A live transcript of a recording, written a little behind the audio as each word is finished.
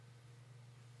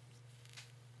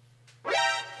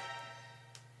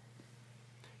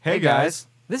Hey guys!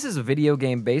 This is a video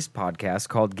game-based podcast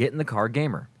called Get in the Car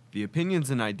Gamer. The opinions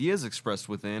and ideas expressed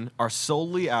within are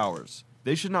solely ours.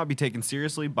 They should not be taken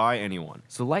seriously by anyone.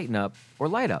 So lighten up or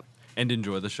light up. And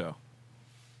enjoy the show.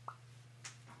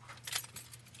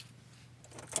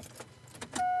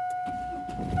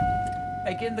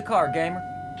 Hey, get in the car, gamer.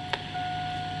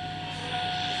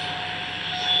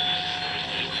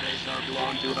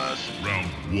 Round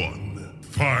one,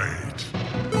 fight!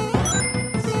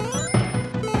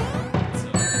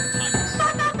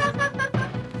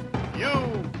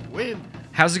 You win.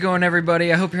 How's it going,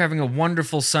 everybody? I hope you're having a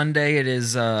wonderful Sunday. It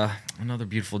is another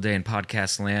beautiful day in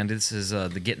podcast land. This is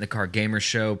the Get in the Car Gamer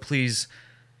Show. Please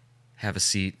have a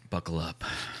seat, buckle up.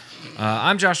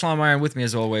 I'm Josh Longmire, and with me,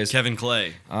 as always, Kevin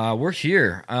Clay. we're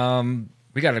here.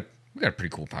 We got a pretty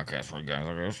cool podcast for you guys,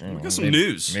 I guess. We got some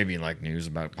news. Maybe like news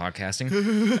about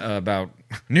podcasting, about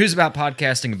news about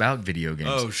podcasting about video games.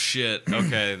 Oh shit!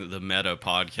 Okay, the Meta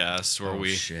podcast where we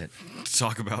shit.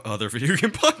 talk about other video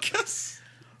game podcasts.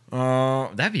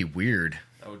 That'd be weird.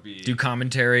 That would be Do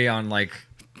commentary on like,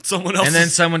 someone else. and then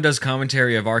someone does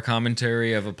commentary of our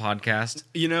commentary of a podcast.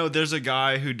 You know, there's a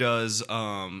guy who does does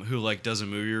a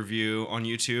movie review on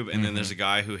YouTube, and then there's a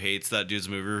guy who hates that dude's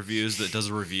movie reviews that does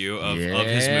a review of his movie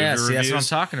reviews. That's what I'm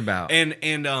talking about. And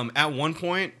at one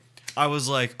point, I was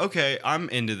like, okay, I'm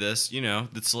into this. You know,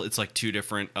 it's like two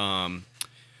different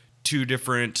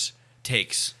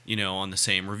takes, you know, on the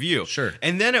same review. Sure.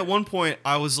 And then at one point,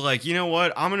 I was like, you know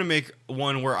what? I'm gonna make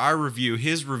one where I review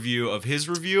his review of his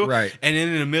review. Right. And then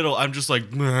in the middle, I'm just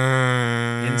like,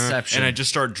 Inception. and I just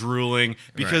start drooling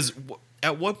because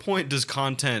at what point does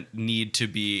content need to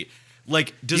be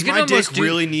like? Does my dick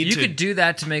really need You to could do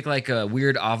that to make like a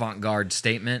weird avant-garde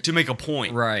statement. to make a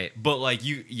point? Right. But like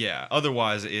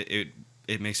otherwise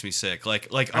it makes me sick. Like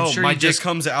I'm sure my you dick just-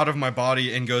 comes out of my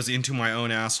body and goes into my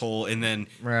own asshole, and then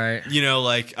Right. you know,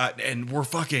 like and we're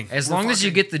fucking. As We're long as you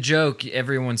fucking. get the joke,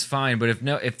 everyone's fine. But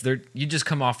if you just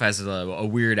come off as a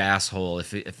weird asshole.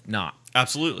 If not,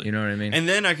 Absolutely, you know what I mean? And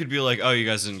then I could be like, oh, you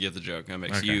guys didn't get the joke. That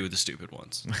makes Okay. you the stupid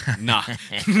ones, not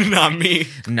me.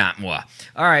 Not moi.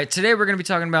 All right, today we're going to be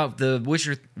talking about the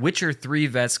Witcher 3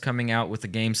 vets coming out with a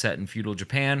game set in feudal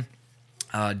Japan.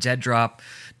 Dead Drop,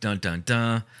 dun dun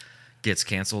dun, gets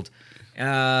canceled.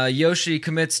 Yoshi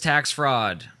commits tax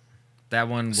fraud. That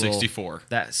one will... 64.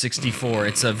 That 64.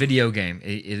 It's a video game.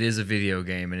 It is a video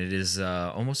game, and it is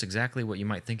almost exactly what you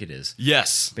might think it is,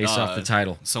 Yes, based off the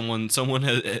title. Someone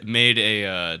had made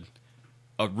a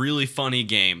really funny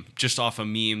game just off a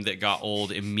meme that got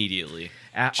old immediately.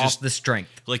 Off the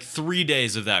strength. Like 3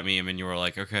 days of that meme, and you were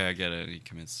like, okay, I get it. He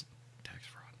commits tax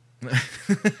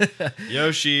fraud.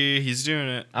 Yoshi, he's doing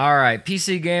it. All right,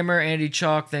 PC Gamer, Andy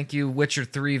Chalk, thank you. Witcher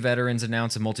 3 veterans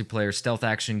announce a multiplayer stealth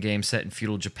action game set in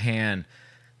feudal Japan.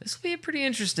 This will be pretty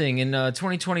interesting. In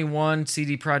 2021,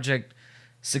 CD Projekt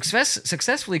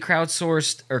successfully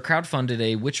crowdfunded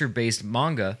a Witcher-based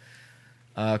manga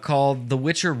called The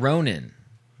Witcher Ronin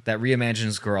that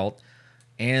reimagines Geralt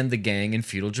and the gang in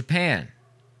feudal Japan.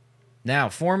 Now,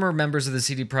 former members of the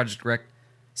CD Projekt,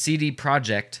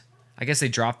 I guess they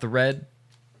dropped the red.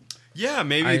 Yeah,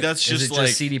 maybe that's Is just it like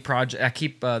CD Projekt. I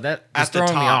keep that was at the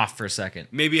throwing me top. off for a second.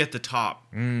 maybe at the top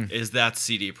is that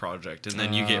CD Project, and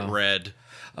then you get red.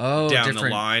 Oh, Down the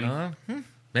different. line.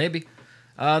 Maybe.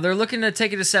 They're looking to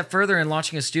take it a step further and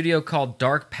launching a studio called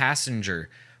Dark Passenger,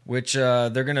 which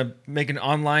they're gonna make an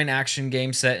online action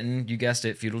game set in, you guessed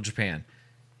it, feudal Japan.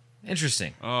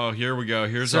 Interesting. Oh, here we go.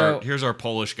 Here's So- our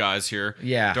Polish guys here.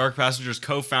 Yeah. Dark Passengers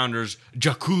co-founders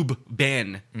Jakub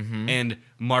Ben and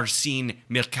Marcin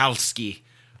Michalski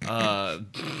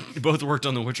both worked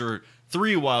on The Witcher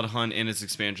 3 Wild Hunt and its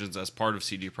expansions as part of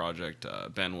CD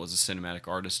Projekt. Ben was a cinematic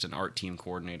artist and art team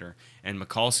coordinator, and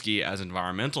Michalski as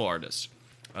environmental artist.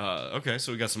 Okay,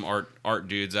 so we got some art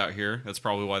dudes out here. That's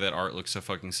probably why that art looks so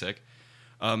fucking sick.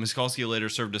 Michalski later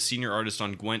served as senior artist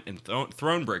on Gwent and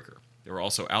Thronebreaker. They were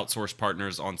also outsourced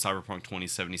partners on Cyberpunk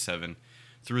 2077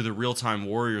 through the Real-Time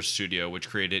Warriors studio, which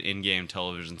created in-game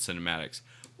television cinematics.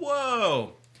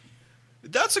 Whoa!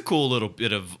 That's a cool little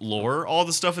bit of lore. All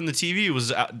the stuff in the TV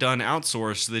was done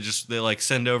outsourced. They like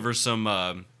send over some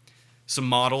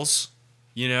models,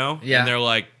 you know? Yeah. And they're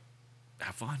like,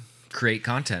 have fun. Create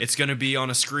content. It's going to be on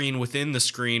a screen within the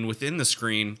screen within the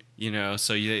screen, you know,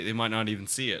 so they might not even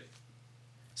see it.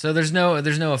 So there's no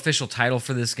official title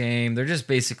for this game. They're just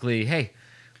basically, hey,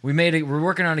 we're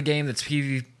working on a game that's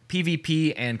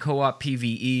PvP and co-op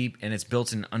PvE, and it's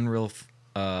built in Unreal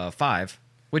 5,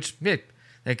 which that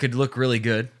could look really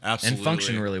good Absolutely. and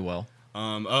function really well.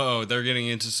 They're getting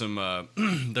into some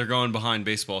they're going behind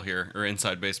baseball here, or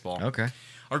inside baseball. Okay.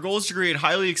 Our goal is to create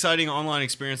highly exciting online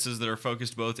experiences that are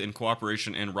focused both in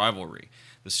cooperation and rivalry.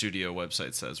 The studio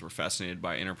website says we're fascinated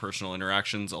by interpersonal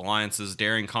interactions, alliances,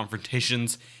 daring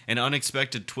confrontations, and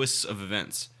unexpected twists of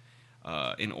events.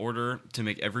 In order to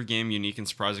make every game unique and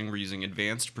surprising, we're using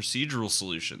advanced procedural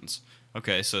solutions.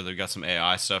 Okay, so they've got some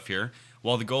AI stuff here.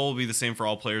 While the goal will be the same for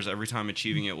all players, every time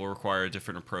achieving it will require a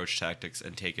different approach, tactics,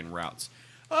 and taken routes.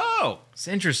 Oh! It's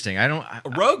interesting. A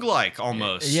roguelike,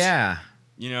 almost. Yeah.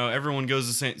 You know, everyone goes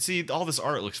the same. See, all this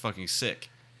art looks fucking sick.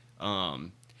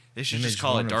 They should Image just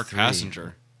call 1 it of Dark 3.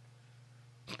 Passenger.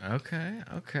 Okay.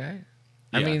 Yeah.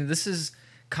 I mean, this is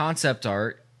concept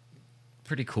art.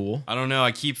 Pretty cool. I don't know.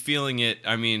 I keep feeling it.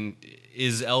 I mean,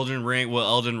 will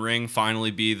Elden Ring finally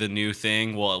be the new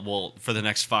thing? Well, for the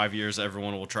next 5 years,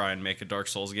 everyone will try and make a Dark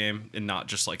Souls game, and not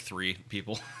just like 3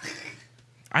 people.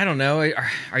 I don't know.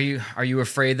 Are you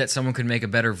afraid that someone could make a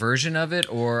better version of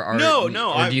it, or No,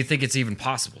 or do you think it's even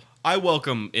possible? I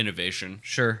welcome innovation.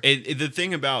 Sure. The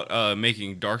thing about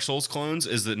making Dark Souls clones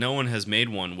is that no one has made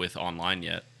one with online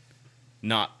yet.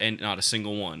 Not a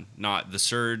single one. Not the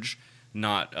Surge.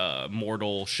 Not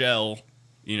Mortal Shell.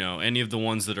 You know, any of the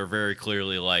ones that are very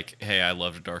clearly like, hey, I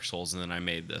loved Dark Souls and then I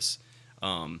made this.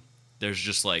 There's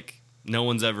just like no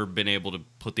one's ever been able to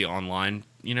put the online,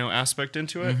 aspect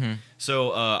into it. Mm-hmm.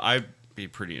 So I'd be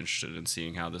pretty interested in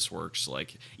seeing how this works.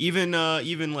 Like even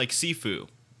like Sifu,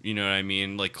 you know what I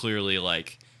mean? Like clearly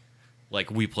like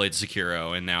we played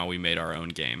Sekiro and now we made our own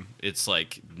game. It's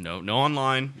like no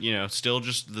online, still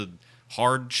just the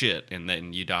hard shit, and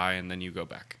then you die and then you go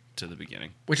back to the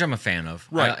beginning. Which I'm a fan of.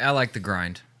 Right. I like the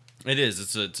grind. It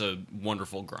is. It's a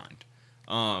wonderful grind.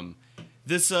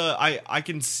 This I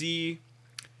can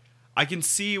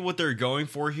see what they're going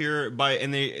for here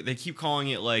and they keep calling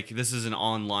it like this is an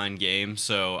online game.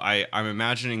 So I'm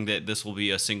imagining that this will be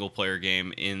a single player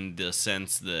game in the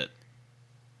sense that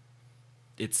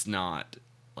it's not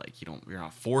like you're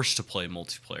not forced to play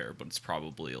multiplayer, but it's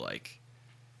probably like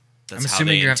that's I'm how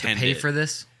assuming they you have to intend pay it. for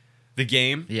this. The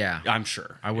game? Yeah. I'm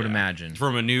sure. I would imagine.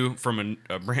 From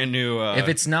a brand new if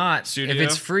it's not, studio? if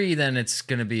it's free, then it's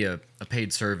going to be a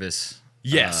paid service.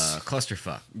 Yes.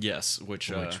 Clusterfuck. Yes,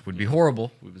 which would be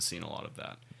horrible. We've been seeing a lot of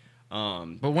that.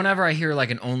 But whenever I hear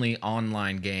like an only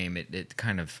online game, it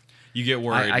kind of you get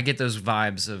worried. I get those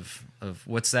vibes of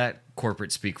what's that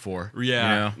corporate speak for?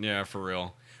 Yeah, yeah, for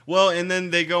real. Well, and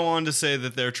then they go on to say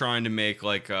that they're trying to make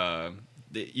like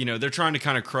they're trying to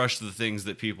kind of crush the things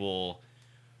that people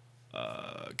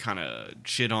kind of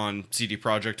shit on CD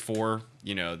Projekt for.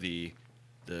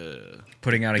 The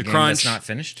putting out a game crunch. that's not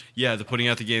finished. Yeah, the putting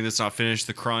out the game that's not finished,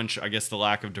 the crunch. I guess the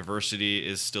lack of diversity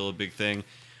is still a big thing.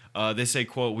 They say,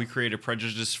 quote, "We create a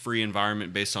prejudice-free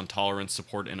environment based on tolerance,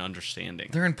 support, and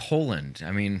understanding." They're in Poland.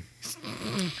 I mean,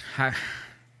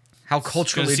 how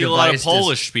culturally see a lot of devised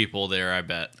Polish people there, I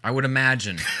bet. I would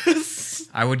imagine.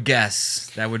 I would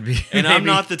guess that would be. And I'm maybe-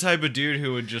 not the type of dude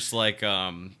who would just like,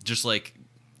 oh,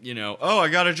 I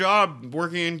got a job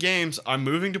working in games. I'm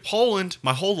moving to Poland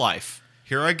my whole life.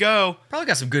 Here I go. Probably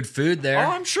got some good food there. Oh,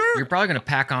 I'm sure. You're probably gonna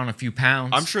pack on a few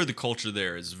pounds. I'm sure the culture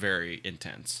there is very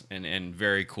intense and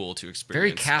very cool to experience.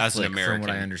 Very as Catholic, an American. from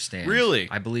what I understand. Really?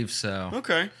 I believe so.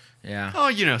 Okay. Yeah.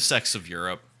 Oh, sects of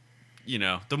Europe.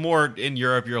 The more in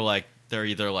Europe you're like, they're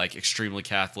either like extremely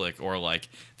Catholic or like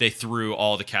they threw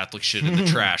all the Catholic shit in the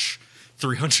trash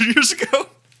 300 years ago.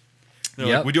 They're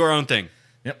Yep. like, we do our own thing.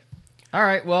 Yep. All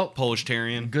right. Well,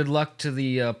 Polish-tarian. good luck to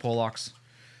the Polacks.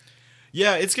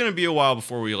 Yeah, it's gonna be a while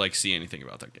before we like see anything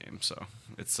about that game. So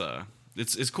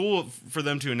it's cool for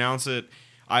them to announce it.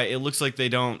 It looks like they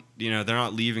don't, they're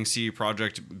not leaving CD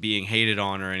Projekt being hated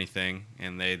on or anything,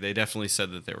 and they definitely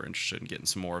said that they were interested in getting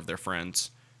some more of their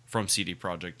friends from CD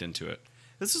Projekt into it.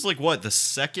 This is like what the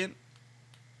second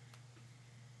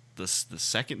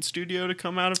studio to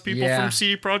come out of people from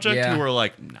CD Projekt who are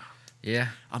like, nah, Yeah.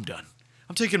 I'm done.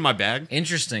 I'm taking my bag.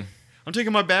 Interesting. I'm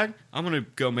taking my bag. I'm gonna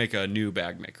go make a new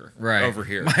bag maker over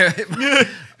here.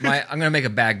 I'm gonna make a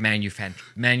bag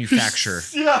manufacture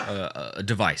a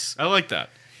device. I like that.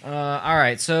 All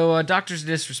right, so Doctor's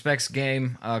Disrespect's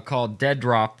game called Dead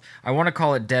Drop. I want to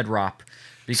call it Dead Rop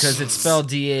because it's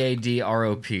spelled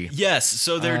DAADROP. Yes,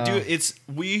 so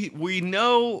we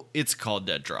know it's called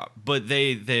Dead Drop, but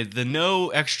the no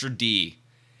extra D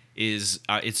is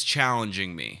it's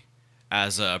challenging me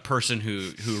as a person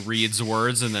who reads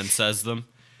words and then says them.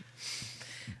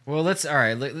 Well, all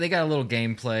right. They got a little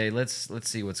gameplay. Let's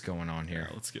see what's going on here.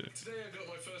 Yeah, let's get it. Today I got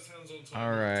my first hands-on time.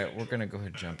 All right, we're gonna go ahead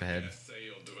and jump ahead. Essay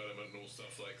on development and all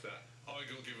stuff like that. I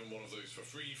got given one of those for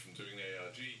free from doing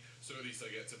ARG, so at least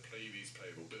I get to play these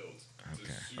playable builds.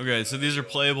 Okay, so these are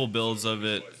playable builds of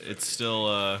it. It's still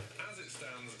As it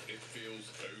stands, it feels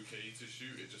okay to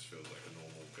shoot. It just feels like a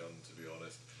normal gun, to be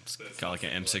honest. There's Got like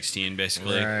an nothing M16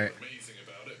 basically. Right. amazing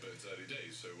about it, but it's early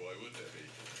days, so why would there be?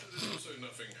 There's also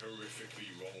nothing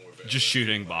horrifically wrong with it. Just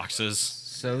shooting boxes.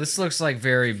 So this looks like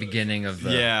very beginning of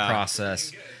the Yeah.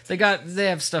 process. They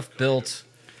have stuff built.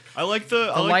 I like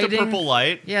the lighting- purple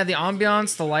light. Yeah, the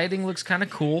ambiance, the lighting looks kind of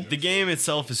cool. The game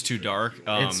itself is too dark.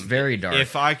 It's very dark.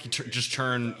 If I could just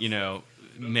turn,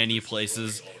 many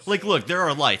places. Like, look, there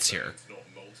are lights here. It's not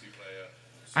multiplayer.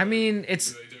 I mean,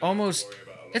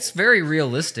 it's very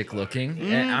realistic looking.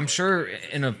 And I'm sure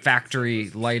in a factory,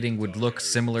 lighting would look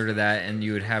similar to that, and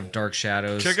you would have dark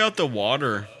shadows. Check out the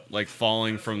water, like,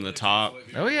 falling from the top.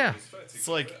 Oh yeah, It's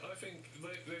like, I think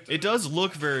it does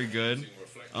look very good.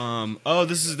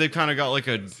 They've kind of got like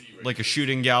a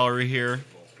shooting gallery here.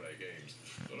 multiplayer games.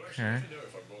 But Okay. actually, I don't know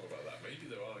if I'm wrong about that. Maybe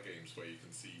there are games where you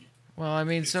can see. well, I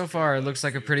mean, so far it looks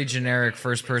like a pretty generic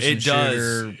first-person It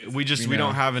shooter. does. We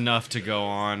don't have enough to go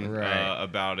on Right.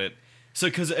 about it. So,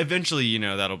 because eventually,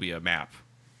 that'll be a map.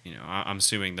 I'm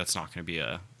assuming that's not going to be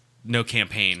no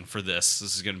campaign for this.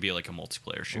 This is going to be like a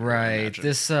multiplayer shooter. I Right.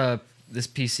 imagine. This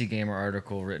PC Gamer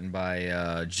article written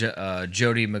by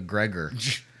Jody McGregor.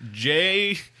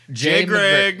 Jay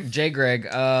Greg. Jay Greg.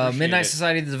 Midnight it.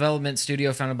 Society, the development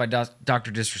studio founded by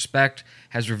Dr. Disrespect,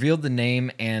 has revealed the name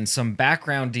and some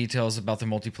background details about the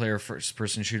multiplayer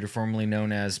first-person shooter formerly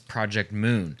known as Project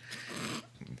Moon.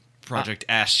 Project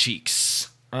Ass Cheeks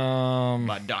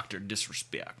by Dr.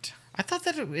 Disrespect. I thought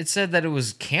that it said that it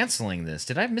was canceling this.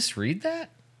 Did I misread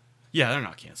that? Yeah, they're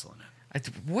not canceling it.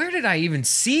 Where did I even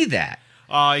see that?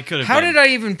 It could have. How did I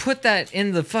even put that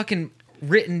in the fucking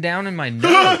written down in my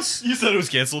notes? You said it was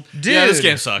canceled. Dude, Yeah, this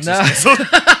game sucks. no. It's canceled.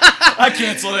 I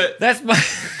canceled it. That's my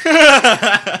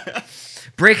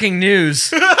breaking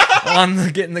news on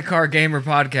the Get in the Car Gamer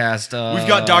podcast. We've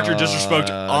got Dr. Disrespect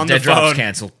on the Dead Drop's phone.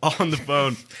 canceled On the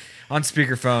phone. on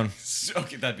speakerphone.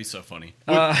 Okay, that'd be so funny.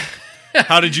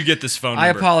 How did you get this phone I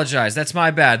number? apologize. That's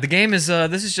my bad. The game is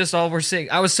this is just all we're seeing.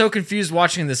 I was so confused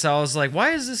watching this. I was like,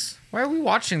 why are we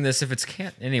watching this if it's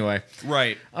can't anyway?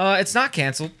 Right. It's not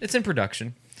canceled. It's in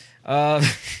production.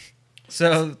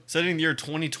 So Setting the year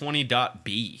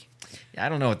 2020.b. I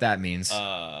don't know what that means.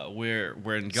 Where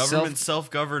when government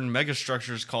self-governed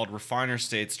megastructures called refiner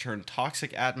states turn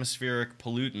toxic atmospheric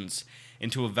pollutants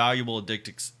into a valuable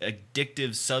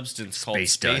addictive substance called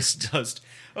Space space dust. dust.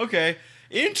 Okay,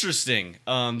 interesting.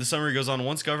 The summary goes on.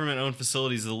 Once government-owned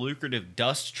facilities, the lucrative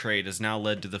dust trade has now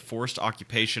led to the forced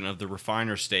occupation of the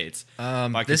refiner states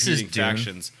by this is competing Dune.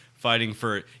 factions fighting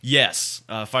for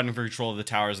control of the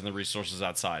towers and the resources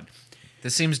outside.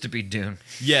 This seems to be Dune.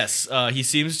 Yes, he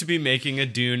seems to be making a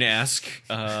Dune-esque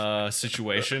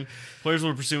situation. Players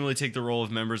will presumably take the role of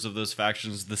members of those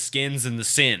factions, the Skins and the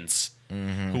Sins,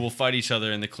 who will fight each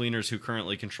other, and the Cleaners who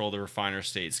currently control the refiner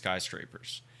state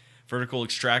skyscrapers. Vertical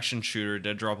extraction shooter,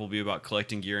 Dead Drop will be about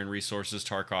collecting gear and resources.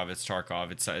 Tarkov, it's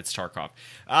Tarkov.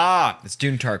 Ah, It's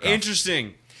Dune Tarkov.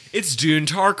 interesting. It's Dune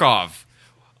Tarkov.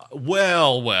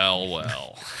 Well.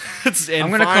 I'm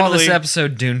going to call this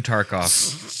episode Dune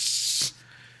Tarkov.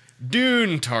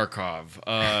 Dune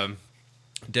Tarkov.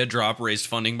 Dead Drop raised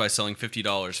funding by selling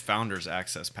 $50 Founders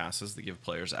Access Passes that give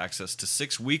players access to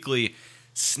 6 weekly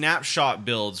snapshot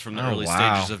builds from the early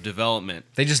wow. stages of development.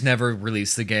 They just never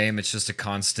release the game. It's just a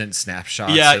constant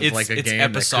snapshot Yeah, of it's like a it's game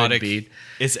episodic. that could be.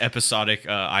 It's episodic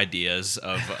ideas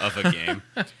of a game.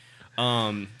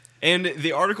 And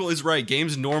the article is right.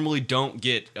 Games normally don't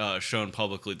get shown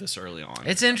publicly this early on.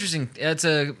 It's interesting. It's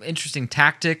a interesting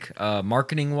tactic,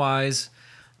 marketing wise.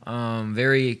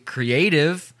 Very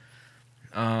creative.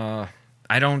 I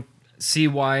don't see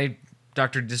why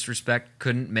Dr. Disrespect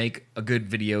couldn't make a good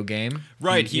video game.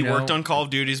 Right, he you know, worked on Call of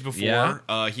Duties before.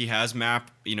 Yeah. He has map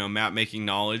making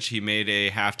knowledge. He made a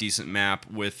half decent map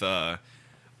with God,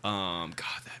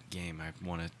 that game I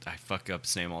fuck up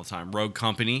his name all the time. Rogue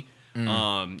Company. He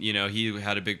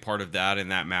had a big part of that,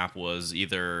 and that map was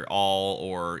either all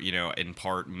or in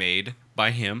part made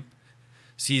by him.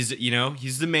 So he's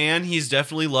the man. He's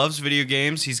definitely loves video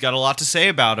games. He's got a lot to say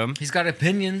about them. He's got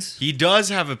opinions. He does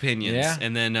have opinions, Yeah.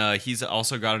 and then he's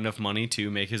also got enough money to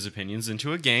make his opinions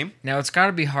into a game. Now it's got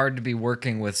to be hard to be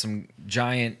working with some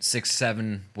giant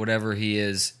 6'7", whatever he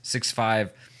is,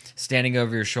 6'5", standing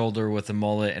over your shoulder with a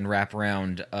mullet and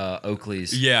wraparound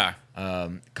Oakleys. Yeah.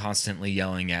 Constantly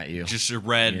yelling at you. Just a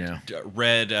red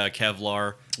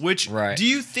Kevlar. Which Right. do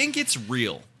you think it's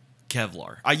real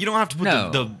Kevlar? You don't have to put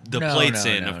the No, plates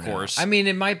no, in, no, of no. course. I mean,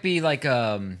 it might be like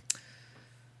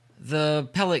the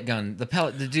pellet gun, the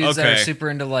dudes that are Okay. super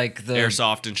into like the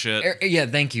airsoft and shit. yeah,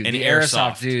 thank you. And The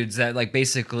airsoft. airsoft dudes that like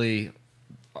basically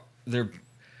they're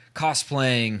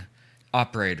cosplaying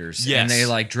operators, Yes. and they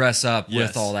like dress up Yes.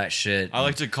 with all that shit. I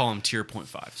like to call them tier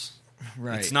 0.5s.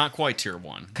 right. It's not quite tier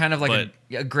 1. kind of like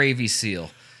but, a gravy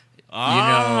seal. ah,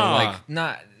 You know, like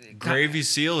not gravy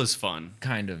seal is fun.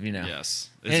 kind of, you know. Yes.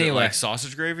 Is Anyway. it like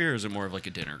sausage gravy or is it more of like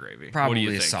a dinner gravy? What do Probably you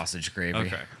a think? sausage gravy.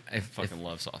 Okay. I If- fucking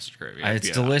love sausage gravy. It's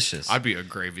be delicious. I'd be a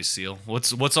gravy seal.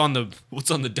 What's on the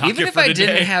docket Even if for I today?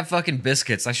 didn't have fucking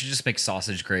biscuits, I should just make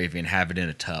sausage gravy and have it in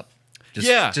a tub. Just,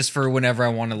 Yeah. Just for whenever I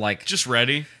want to, like, just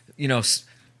ready. you know,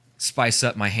 spice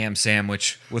up my ham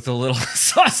sandwich with a little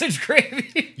sausage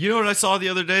gravy. You know what I saw the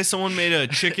other day? Someone made a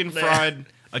chicken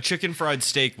fried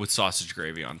steak with sausage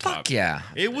gravy on top. Fuck yeah.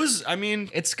 It was. I mean,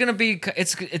 It's gonna be.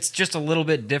 It's just a little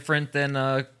bit different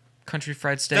than country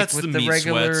fried steak That's with the the meat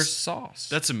regular sweats. sauce.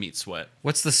 that's a meat sweat.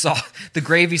 What's the sauce? The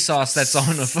gravy sauce that's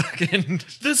on the fucking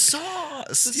The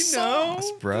sauce, you know,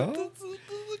 sauce, bro.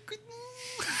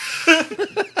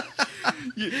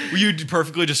 You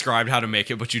perfectly described how to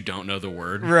make it, but you don't know the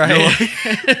word. Right.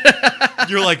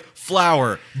 You're like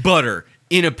flour, butter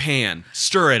in a pan,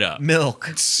 stir it up. Milk,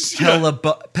 hella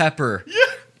pepper,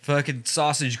 fucking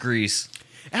sausage grease.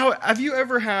 Have you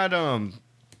ever had in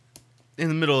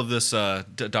the middle of this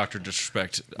Dr.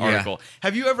 Disrespect article,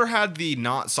 have you ever had the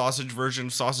not sausage version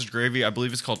of sausage gravy? I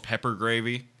believe it's called pepper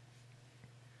gravy.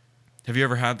 Have you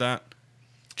ever had that?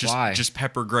 Why? Just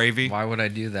pepper gravy? Why would I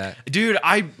do that? Dude,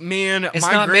 It's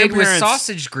my not made with grandparents-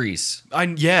 sausage grease.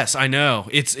 Yes, I know.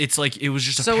 It's like it was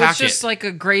just a So packet. it's just like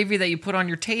a gravy that you put on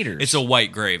your taters. It's a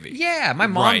white gravy. Yeah, my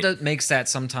mom Right. makes that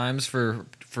sometimes for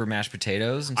mashed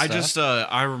potatoes and I stuff. just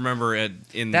I remember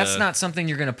That's not something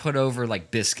you're gonna put over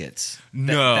like biscuits.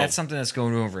 No. That's something that's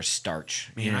going over starch.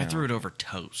 Man, you I know? threw it over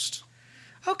toast.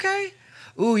 Okay.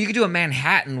 Ooh, you could do a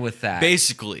Manhattan with that.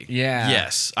 Basically. Yeah.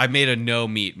 Yes, I made a no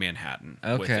meat Manhattan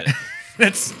with Okay. it.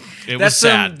 that's It that's was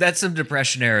sad. That's some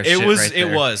depression era It shit was right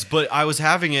there. it was, but I was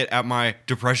having it at my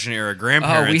depression era Oh,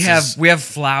 grandparents'. we have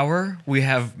flour, we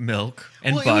have milk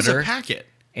and Well, it was a butter, packet.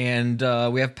 and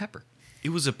we have pepper. It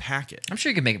was a packet. I'm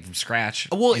sure you can make it from scratch.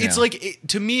 Well, you it's know. like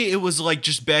to me, it was like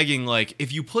just begging. Like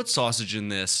if you put sausage in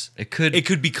this, it could it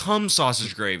could become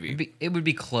sausage gravy. it would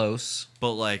be close.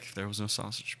 But like there was no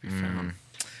sausage to be found.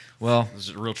 Well, It was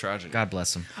a real tragedy. God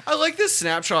bless him. I like this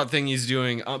snapshot thing he's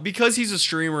doing because he's a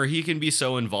streamer. He can be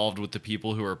so involved with the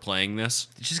people who are playing this.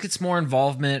 It just gets more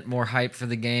involvement, more hype for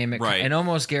the game. Right. It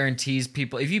almost guarantees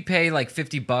people if you pay like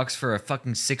 $50 for a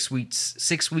fucking 6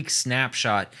 week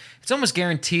snapshot, it's almost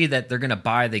guaranteed that they're gonna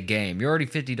buy the game. You're already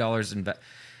 $50 in.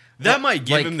 That might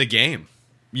give like- him the game.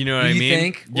 You know what I You mean?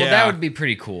 think? Well, that would be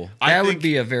pretty cool. I That would think-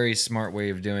 be a very smart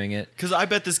way of doing it. because I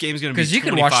bet this game's gonna be Because you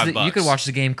could watch $25. you could watch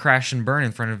the game crash and burn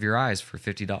in front of your eyes for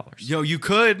 $50. Yo, you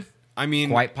could. I mean,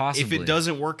 Quite If possibly. it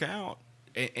doesn't work out,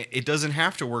 it doesn't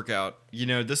have to work out. You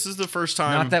know, this is the first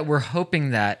time. Not that we're hoping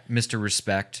that Mr.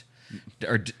 Respect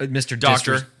or Mr.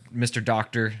 Doctor. Mr.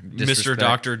 Doctor, Mr. Disrespect.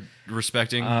 Doctor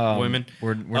respecting women.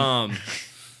 we're-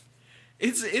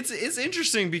 It's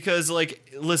interesting because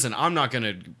like, listen, I'm not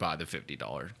gonna buy the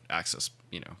 $50 access,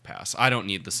 pass. I don't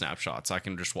need the snapshots. I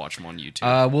can just watch them on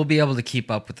YouTube. We'll be able to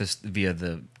keep up with this via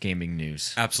the gaming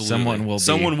news. Absolutely,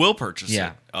 someone will purchase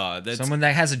Yeah. it. That's, Someone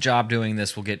that has a job doing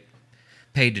this will get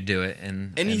paid to do it,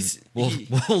 and we'll he-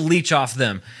 leech off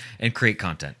them and create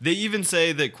content. They even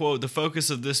say that, quote, the focus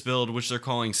of this build, which they're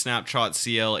calling Snapshot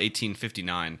CL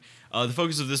 1859, the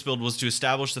focus of this build was to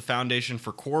establish the foundation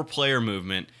for core player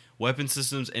movement, weapon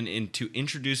systems, and to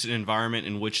introduce an environment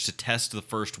in which to test the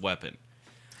first weapon.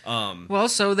 Well,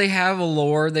 so they have a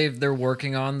lore. They're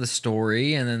working on the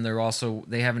story, and then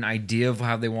they have an idea of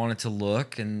how they want it to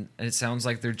look, and it sounds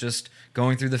like they're just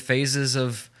going through the phases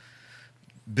of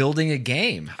building a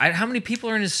game. How many people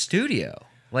are in his studio?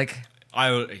 Like,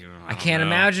 I can't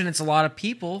imagine it's a lot of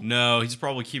people. No, he's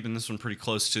probably keeping this one pretty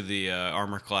close to the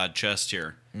armor-clad chest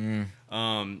here. Mm.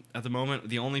 At the moment,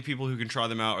 the only people who can try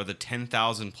them out are the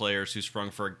 10,000 players who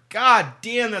sprung for. God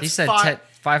damn, that's He said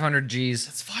 500 G's.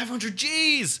 That's 500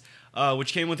 G's,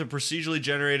 which came with a procedurally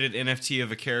generated NFT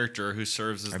of a character who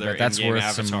serves as I their bet that's in-game worth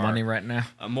avatar. some money right now.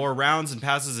 More rounds and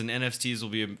passes and NFTs will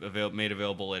be made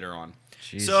available later on.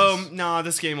 Jesus. So,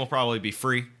 this game will probably be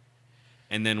free.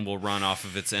 And then we'll run off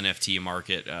of its NFT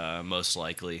market, most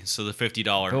likely. So the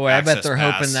 $50 Boy, I bet access they're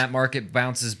pass. hoping that market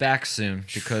bounces back soon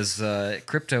because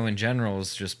crypto in general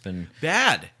has just been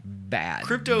Bad. bad.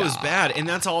 Crypto is bad, and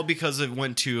that's all because it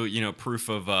went to proof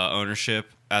of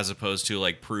ownership as opposed to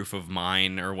like proof of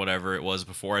mine or whatever it was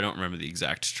before. I don't remember the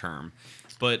exact term,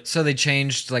 but So they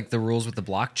changed like the rules with the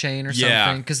blockchain or Yeah.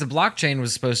 something because the blockchain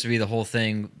was supposed to be the whole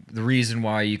thing. The reason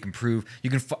why you can prove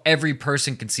every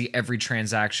person can see every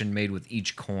transaction made with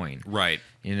each coin. right.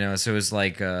 So it was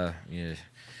like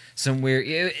some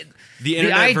weird. The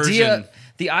internet version.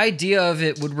 the idea of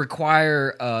it would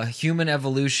require human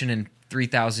evolution in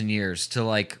 3,000 years to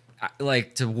like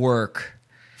to work.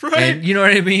 Right. And you know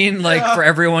what I mean? Like for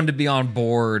everyone to be on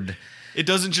board. It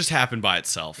doesn't just happen by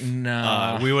itself.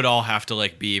 No. We would all have to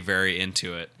like be very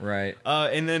into it. Right.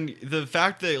 And then the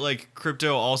fact that like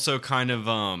crypto also kind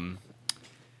of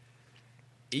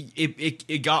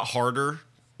it got harder.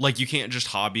 Like you can't just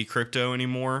hobby crypto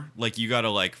anymore. Like you got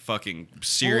to like fucking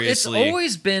seriously. Well, it's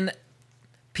always been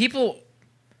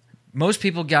most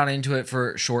people got into it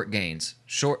for short gains.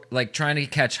 Like trying to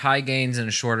catch high gains in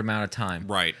a short amount of time.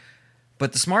 Right.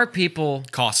 But the smart people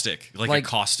Caustic, like a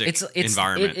caustic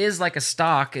environment. It is like a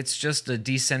stock. It's just a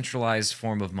decentralized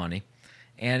form of money,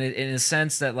 and in a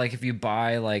sense that like if you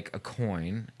buy like a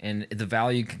coin and the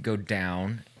value could go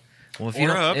down, well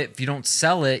if you don't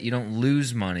sell it, you don't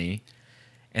lose money,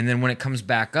 and then when it comes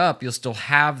back up, you'll still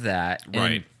have that.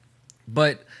 Right.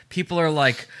 But people are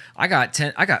like, I got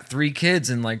 3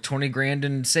 kids and like 20 grand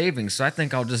in savings, so I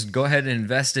think I'll just go ahead and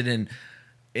invest it in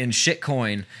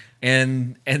shitcoin.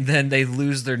 And then they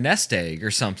lose their nest egg or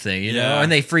something, you know,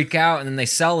 and they freak out and then they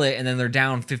sell it and then they're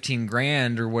down 15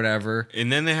 grand or whatever.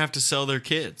 And then they have to sell their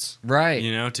kids. Right.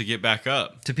 You know, to get back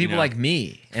up. To people like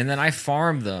me. And then I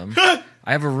farm them. I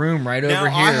have a room right over here.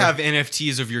 Now I have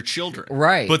NFTs of your children.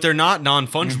 Right. But they're not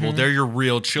non-fungible. They're your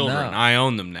real children. No. I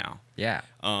own them now. Yeah.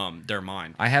 They're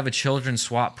mine. I have a children's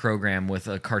swap program with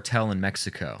a cartel in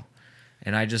Mexico.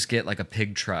 And I just get like a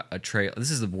pig trail.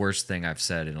 This is the worst thing I've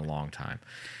said in a long time.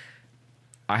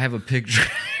 I have a pig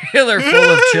trailer full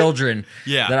of children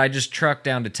that I just truck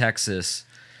down to Texas,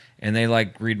 and they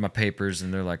like read my papers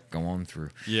and they're like, go on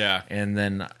through. Yeah. And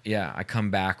then, I come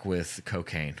back with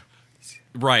cocaine.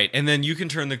 Right. And then you can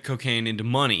turn the cocaine into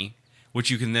money,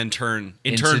 which you can then turn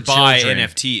Into buy children.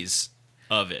 NFTs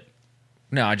of it.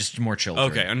 No, just more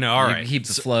children. Okay. No, all right. Keep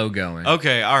the flow going.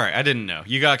 Okay. All right. I didn't know.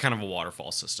 You got kind of a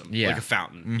waterfall system. Yeah. Like a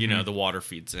fountain. You know, the water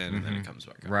feeds in and then it comes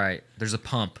back up. Right. There's a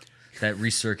pump that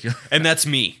recirculates. And that's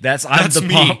me. That's the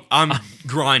me. pump. I'm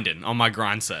grinding on my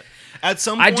grind set. At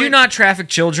some point, I do not traffic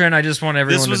children. I just want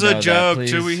everyone to know this was a joke. that,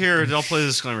 Should we hear it? I'll play the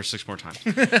disclaimer 6 more times.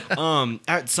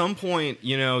 At some point,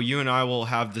 you know, you and I will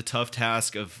have the tough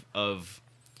task of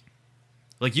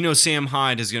like, you know, Sam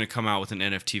Hyde is going to come out with an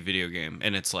NFT video game,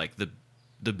 and it's like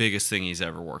the biggest thing he's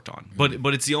ever worked on.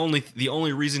 But it's the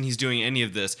only reason he's doing any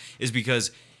of this is because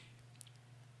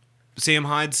Sam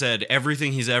Hyde said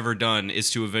everything he's ever done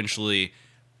is to eventually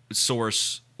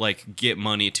get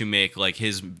money to make like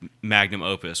his magnum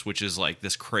opus, which is like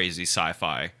this crazy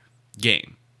sci-fi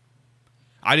game.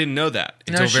 I didn't know that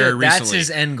until very recently. That's his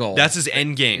end goal. That's his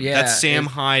end game. Yeah, that's Sam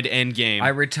Hyde end game. I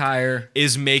retire.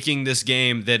 Is making this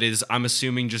game that is, I'm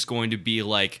assuming, just going to be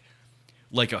like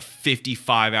a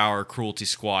 55-hour Cruelty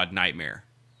Squad nightmare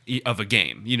of a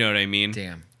game. You know what I mean?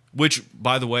 Damn. Which,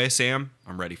 by the way, Sam,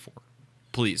 I'm ready for.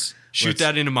 Please shoot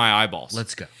that into my eyeballs.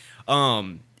 Let's go.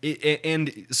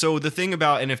 And so the thing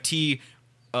about NFT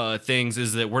things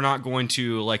is that we're not going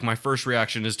to, like, my first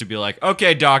reaction is to be like,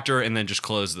 okay, doctor, and then just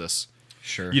close this.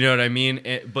 Sure. You know what I mean?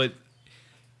 But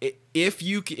if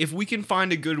we can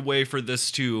find a good way for this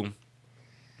to,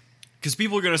 because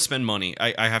people are going to spend money.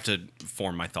 I have to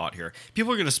form my thought here.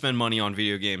 People are going to spend money on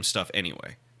video game stuff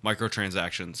anyway.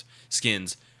 Microtransactions,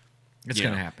 skins. It's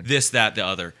going to happen. This, that, the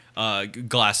other.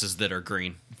 Glasses that are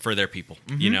green for their people.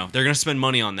 You know, they're going to spend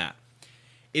money on that.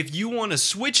 If you want to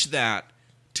switch that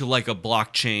to like a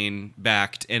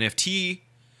blockchain-backed NFT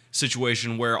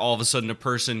situation where all of a sudden a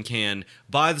person can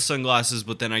buy the sunglasses,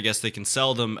 but then I guess they can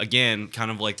sell them again,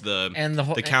 kind of like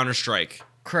the Counter-Strike.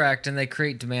 Correct, and they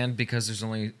create demand because there's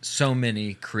only so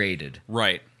many created.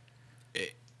 Right.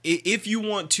 If you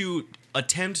want to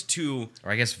attempt to,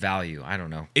 or I guess value, I don't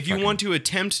know. If you want to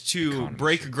attempt to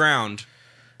break ground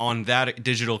on that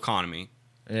digital economy,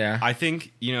 yeah, I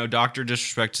think, you know, Dr.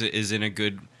 Disrespect is in a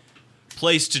good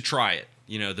place to try it.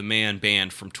 You know, the man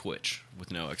banned from Twitch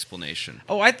with no explanation.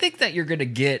 Oh, I think that you're going to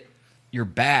get your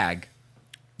bag.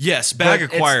 Yes, bag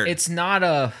acquired. It's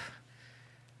not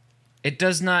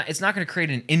it's not going to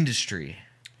create an industry.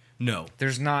 No.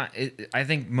 There's not. I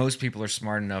think most people are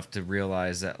smart enough to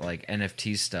realize that like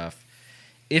NFT stuff,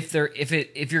 if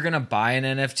you're going to buy an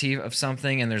NFT of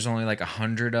something and there's only like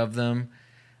 100 of them,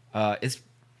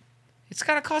 it's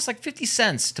got to cost like 50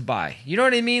 cents to buy. You know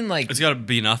what I mean? Like it's got to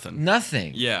be nothing.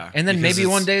 Nothing. Yeah. And then maybe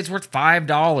one day it's worth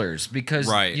 $5 because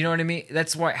right. You know what I mean?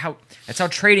 That's how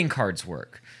trading cards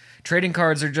work. Trading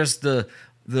cards are just the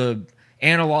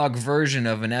analog version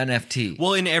of an NFT.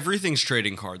 Well, and everything's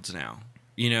trading cards now.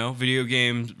 You know, video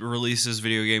game releases,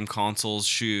 video game consoles,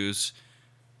 shoes,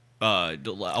 a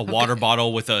water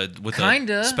bottle with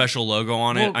a special logo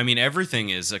on it. I mean, everything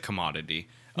is a commodity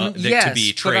to Yes,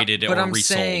 be traded but or I'm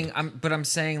resold. saying, I'm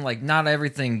saying, like, not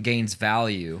everything gains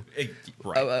value.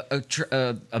 Right.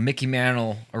 A Mickey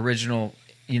Mantle original,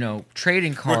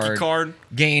 trading card, Rookie card.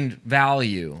 gained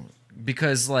value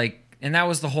because, like, and that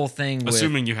was the whole thing.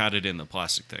 Assuming you had it in the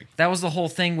plastic thing. That was the whole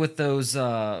thing with those.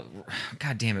 God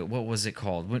damn it! What was it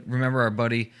called? Remember our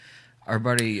buddy?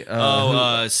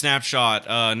 Snapshot.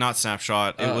 Not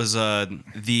Snapshot. It was the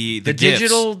the GIFs,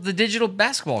 digital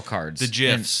basketball cards. the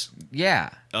GIFs Yeah.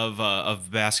 of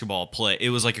basketball play. It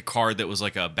was like a card that was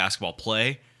like a basketball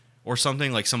play or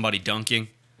something, like somebody dunking.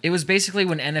 It was basically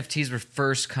when NFTs were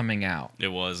first coming out. It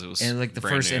was And like the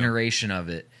brand first new. iteration of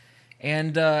it.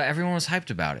 And everyone was hyped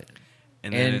about it.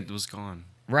 and then and- it was gone.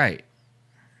 Right.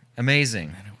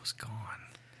 Amazing. And it was gone.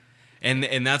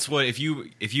 And that's what if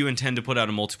you intend to put out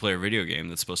a multiplayer video game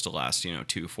that's supposed to last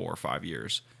 2, 4, 5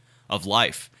 years of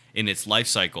life in its life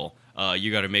cycle,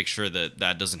 you got to make sure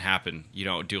that doesn't happen. You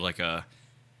don't do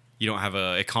you don't have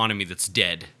a economy that's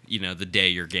dead. The day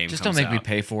your game Just comes don't make me out.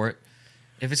 pay for it.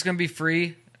 If it's going to be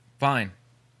free, fine.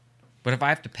 But if I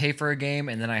have to pay for a game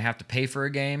and then I have to pay for a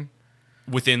game,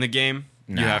 Within the game.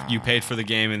 You paid for the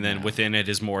game, and then within it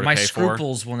is more to my pay for.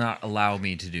 scruples will not allow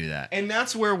me to do that. And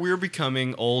that's where we're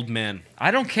becoming old men.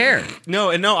 I don't care. No,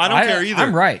 I don't care either.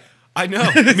 I'm right. I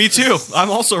know. Me too. I'm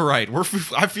also right.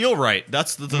 I feel right.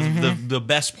 That's the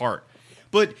best part.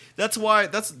 But that's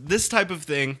this type of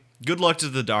thing. Good luck to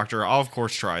the doctor. I'll of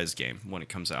course try his game when it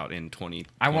comes out in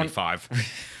 2025.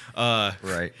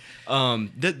 Right.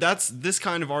 That's this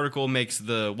kind of article makes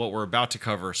what we're about to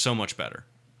cover so much better.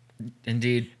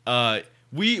 Indeed.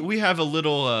 We have a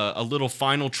little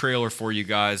final trailer for you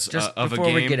guys Just of a before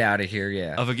game we get out of here,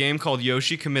 yeah. of a game called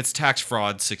Yoshi Commits Tax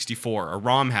Fraud 64, a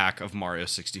ROM hack of Mario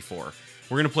 64.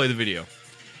 We're gonna play the video,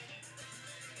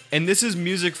 and this is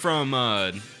music from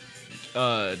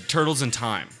Turtles in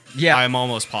Time. Yeah. I'm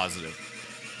almost positive.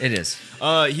 It is.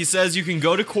 He says you can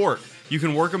go to court, you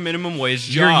can work a minimum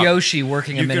wage You're job, Yoshi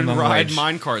working a you minimum can ride wage.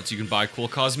 mine carts, you can buy cool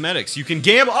cosmetics, you can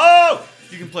gamble. Oh,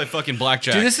 you can play fucking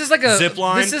blackjack. Dude, this is like a zip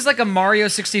line. This is like a Mario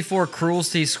 64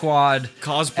 Cruelty Squad.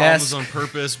 Cause problems on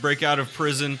purpose, break out of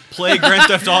prison, play Grand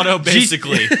Theft Auto,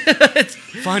 basically.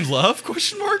 Find love?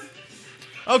 Question mark.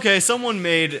 Okay, someone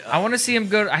made. I want to see him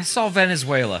go. I saw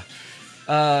Venezuela.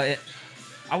 I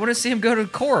want to see him go to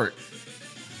court.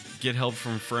 Get help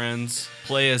from friends.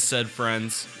 Play as said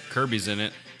friends. Kirby's in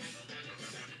it.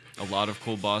 A lot of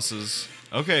cool bosses.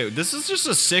 Okay, this is just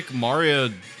a sick Mario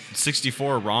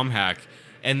 64 ROM hack.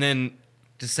 And then,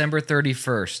 December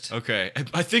 31st. okay,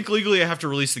 I think legally I have to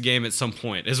release the game at some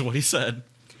point, is what he said.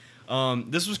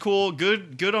 This was cool.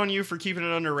 Good on you for keeping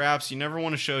it under wraps. You never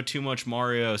want to show too much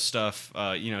Mario stuff,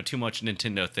 too much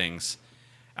Nintendo things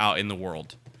out in the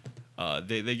world.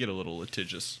 They get a little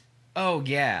litigious. Oh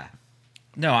yeah.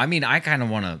 No, I mean I kind of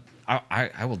want to.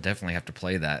 I will definitely have to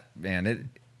play that, man.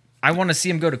 I want to see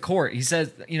him go to court. He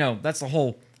says, that's the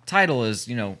whole title is,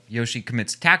 Yoshi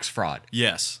commits tax fraud.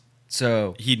 Yes.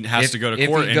 So He has to go to if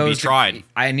court he and goes be tried.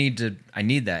 I need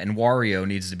that, and Wario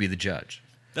needs to be the judge.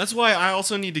 That's why I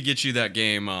also need to get you that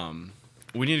game.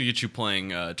 We need to get you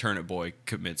playing Turnip Boy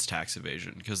Commits Tax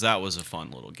Evasion, because that was a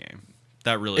fun little game.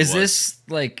 That really Is was. this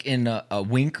like in a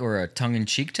wink or a tongue in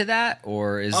cheek to that,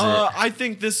 or is it? I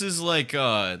think this is like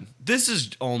this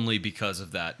is only because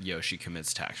of that Yoshi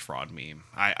Commits Tax Fraud meme.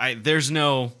 There's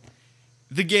no.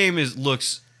 The game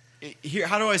looks. Here,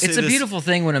 how do I say It's this? a beautiful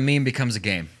thing when a meme becomes a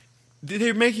game.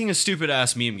 They're making a stupid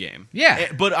ass meme game.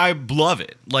 Yeah. But I love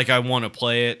it. Like, I want to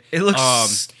play it. It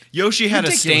looks Yoshi had a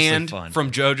ridiculously stand fun. from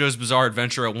JoJo's Bizarre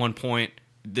Adventure at one point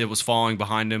that was following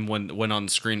behind him when on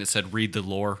the screen it said read the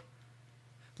lore.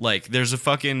 Like, there's a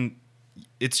fucking.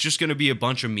 It's just going to be a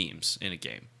bunch of memes in a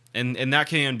game. And that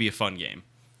can be a fun game.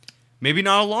 Maybe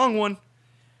not a long one.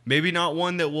 Maybe not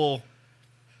one that will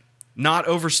not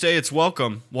overstay its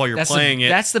welcome while you're playing it.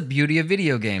 That's the beauty of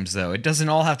video games, though. It doesn't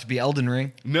all have to be Elden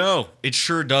Ring. No, it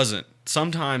sure doesn't.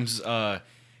 Sometimes,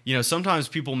 sometimes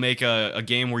people make a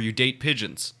game where you date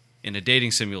pigeons in a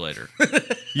dating simulator.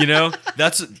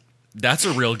 That's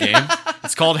a real game.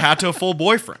 It's called Hatoful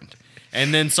Boyfriend.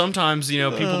 And then sometimes,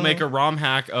 people make a ROM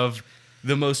hack of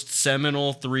the most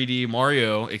seminal 3D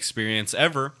Mario experience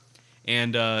ever,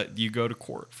 and you go to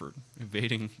court for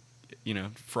evading,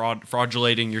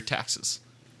 fraudulating your taxes,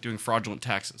 doing fraudulent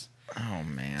taxes. Oh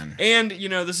man. And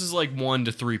this is like 1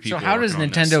 to 3 people. So how does working on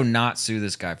this. Nintendo not sue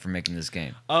this guy for making this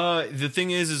game? The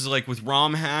thing is like with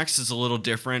ROM hacks, it's a little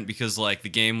different because like the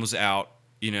game was out,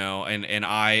 and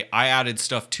I added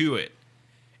stuff to it,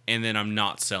 and then I'm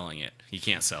not selling it. You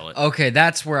can't sell it. Okay,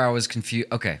 that's where I was confused.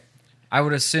 Okay, I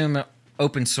would assume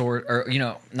open source, or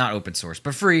not open source,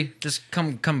 but free. Just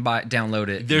come by, download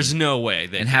it. There's no way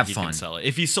that and have he fun. can sell it.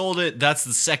 If he sold it, that's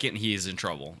the second he is in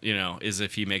trouble. Is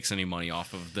if he makes any money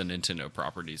off of the Nintendo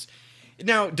properties.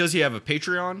 Now, does he have a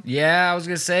Patreon? Yeah, I was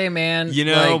gonna say, man.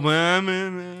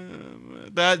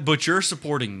 But you're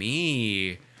supporting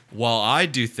me while I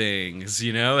do things.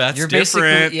 That's you're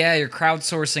different. You're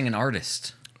crowdsourcing an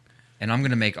artist, and I'm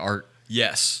gonna make art,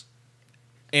 Yes,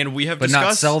 and we have but discussed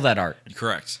not sell that art.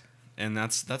 Correct, and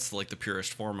that's like the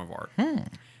purest form of art.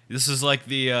 This is like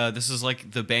the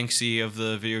Banksy of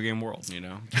the video game world.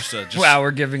 Just Wow,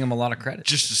 we're giving him a lot of credit.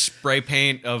 just a spray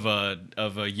paint of a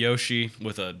Yoshi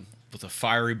with a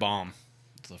fiery bomb,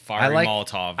 with a fiery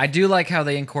Molotov. I do like how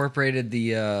they incorporated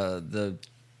the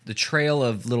trail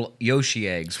of little Yoshi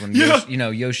eggs when Yeah.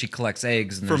 Yoshi collects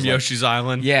eggs and From there's Yoshi's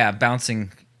Island. yeah,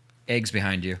 bouncing eggs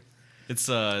behind you. It's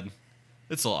a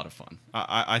lot of fun.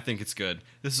 I think it's good.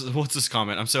 What's this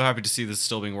comment? I'm so happy to see this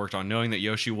still being worked on. Knowing that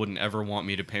Yoshi wouldn't ever want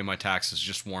me to pay my taxes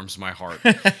just warms my heart.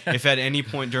 If at any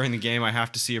point during the game I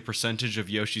have to see a percentage of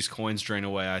Yoshi's coins drain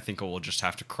away, I think I will just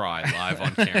have to cry live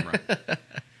on camera.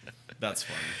 That's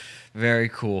funny. Very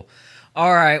cool.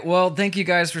 All right. Well, thank you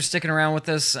guys for sticking around with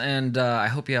us, and I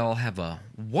hope you all have a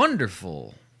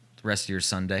wonderful rest of your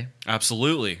Sunday.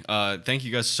 Absolutely. Thank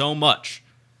you guys so much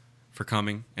for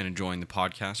coming and enjoying the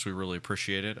podcast. We really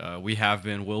appreciate it. We have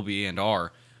been, will be, and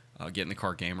are Get in the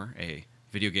Car Gamer, a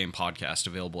video game podcast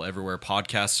available everywhere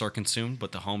podcasts are consumed,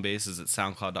 but the home base is at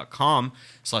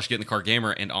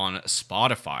soundcloud.com/getinthecargamer and on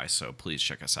Spotify, so please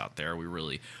check us out there. We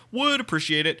really would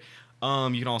appreciate it.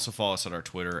 You can also follow us at our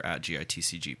Twitter at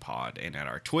GITCGpod and at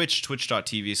our Twitch,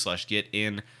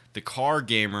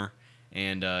 twitch.tv/getinthecargamer.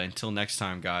 And until next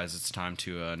time, guys, it's time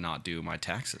to not do my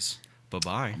taxes.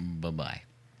 Bye-bye. Bye-bye.